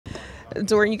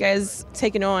Dorian, you guys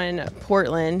taking on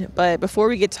Portland, but before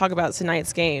we get to talk about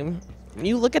tonight's game,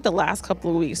 you look at the last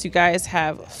couple of weeks, you guys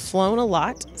have flown a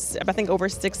lot, I think over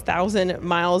 6,000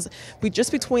 miles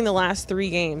just between the last 3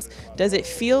 games. Does it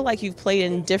feel like you've played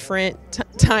in different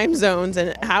time zones,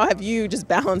 and how have you just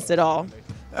balanced it all?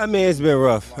 I mean, it's been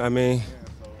rough. I mean,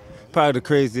 probably the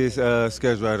craziest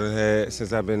schedule I've had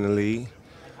since I've been in the league.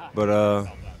 But,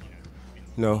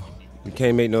 you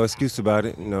can't make no excuse about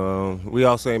it. We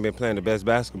also ain't been playing the best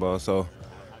basketball, so,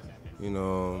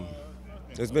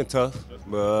 it's been tough.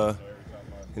 But,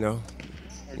 we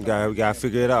got to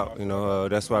figure it out.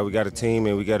 That's why we got a team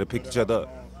and we got to pick each other up.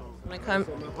 What I'm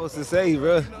supposed to say,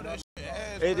 bro.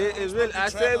 It's really, I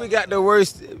said we got the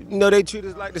worst. They treat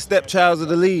us like the stepchilds of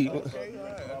the league.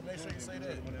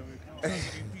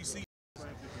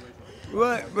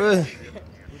 What, bro?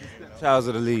 Stepchilds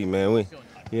of the league, man.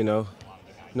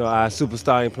 Our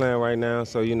superstar ain't playing right now,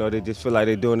 so they just feel like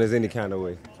they're doing us any kind of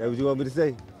way. That what you want me to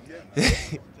say?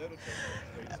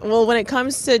 Well, when it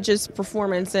comes to just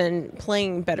performance and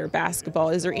playing better basketball,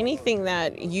 is there anything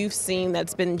that you've seen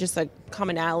that's been just a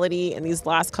commonality in these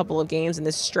last couple of games in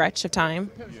this stretch of time?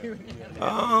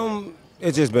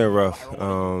 It's just been rough.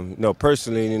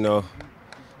 Personally,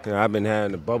 I've been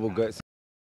having the bubble guts.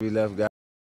 We left guys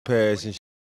Paris and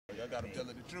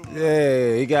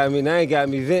yeah, he got me. Now he got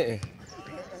me venting,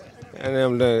 and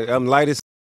I'm light as.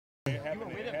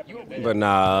 But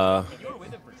nah.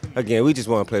 Again, we just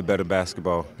want to play better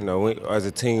basketball. As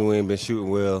a team, we ain't been shooting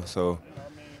well, so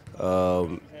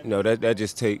that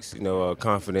just takes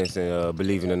confidence and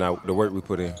believing in the work we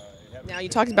put in. Now, you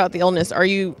talked about the illness. Do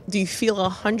you feel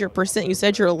 100%? You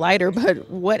said you're lighter, but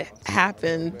what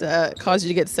happened caused you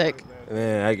to get sick?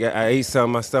 Man, I ate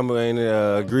something my stomach ain't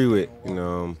agree with.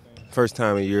 First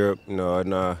time in Europe,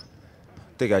 I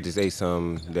think I just ate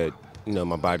something that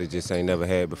my body just ain't never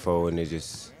had before, and it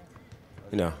just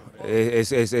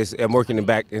I'm working it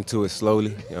back into it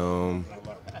slowly.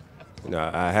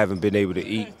 I haven't been able to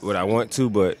eat what I want to,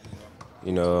 but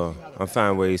I'm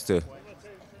finding ways to,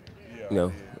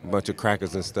 a bunch of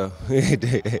crackers and stuff.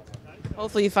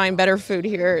 Hopefully you find better food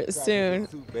here soon.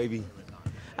 Baby.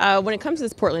 When it comes to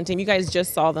this Portland team, you guys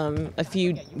just saw them a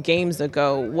few games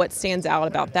ago. What stands out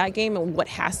about that game, and what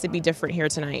has to be different here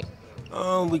tonight?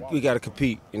 We got to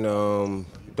compete.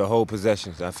 The whole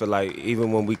possessions. I feel like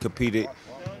even when we competed,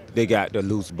 they got the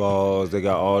loose balls. They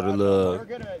got all the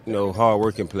little,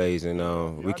 hard-working plays,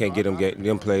 and we can't get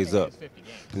them plays up.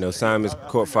 Simon's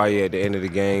caught fire at the end of the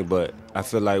game, but I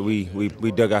feel like we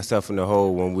dug ourselves in the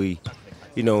hole when we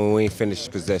ain't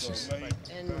finished possessions.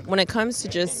 And when it comes to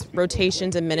just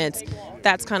rotations and minutes,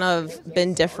 that's kind of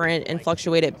been different and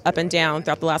fluctuated up and down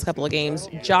throughout the last couple of games.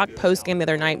 Jock post-game the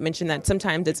other night mentioned that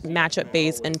sometimes it's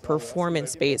matchup-based and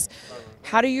performance-based.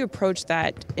 How do you approach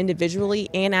that individually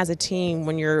and as a team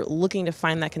when you're looking to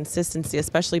find that consistency,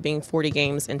 especially being 40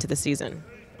 games into the season?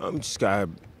 Just got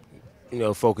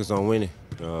to, focus on winning.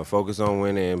 Focus on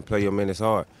winning and play your minutes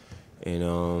hard.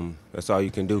 And that's all you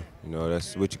can do.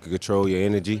 That's what you can control, your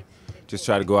energy. Just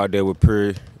try to go out there with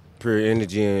pure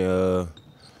energy and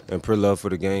pure love for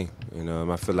the game.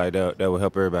 I feel like that will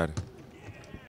help everybody.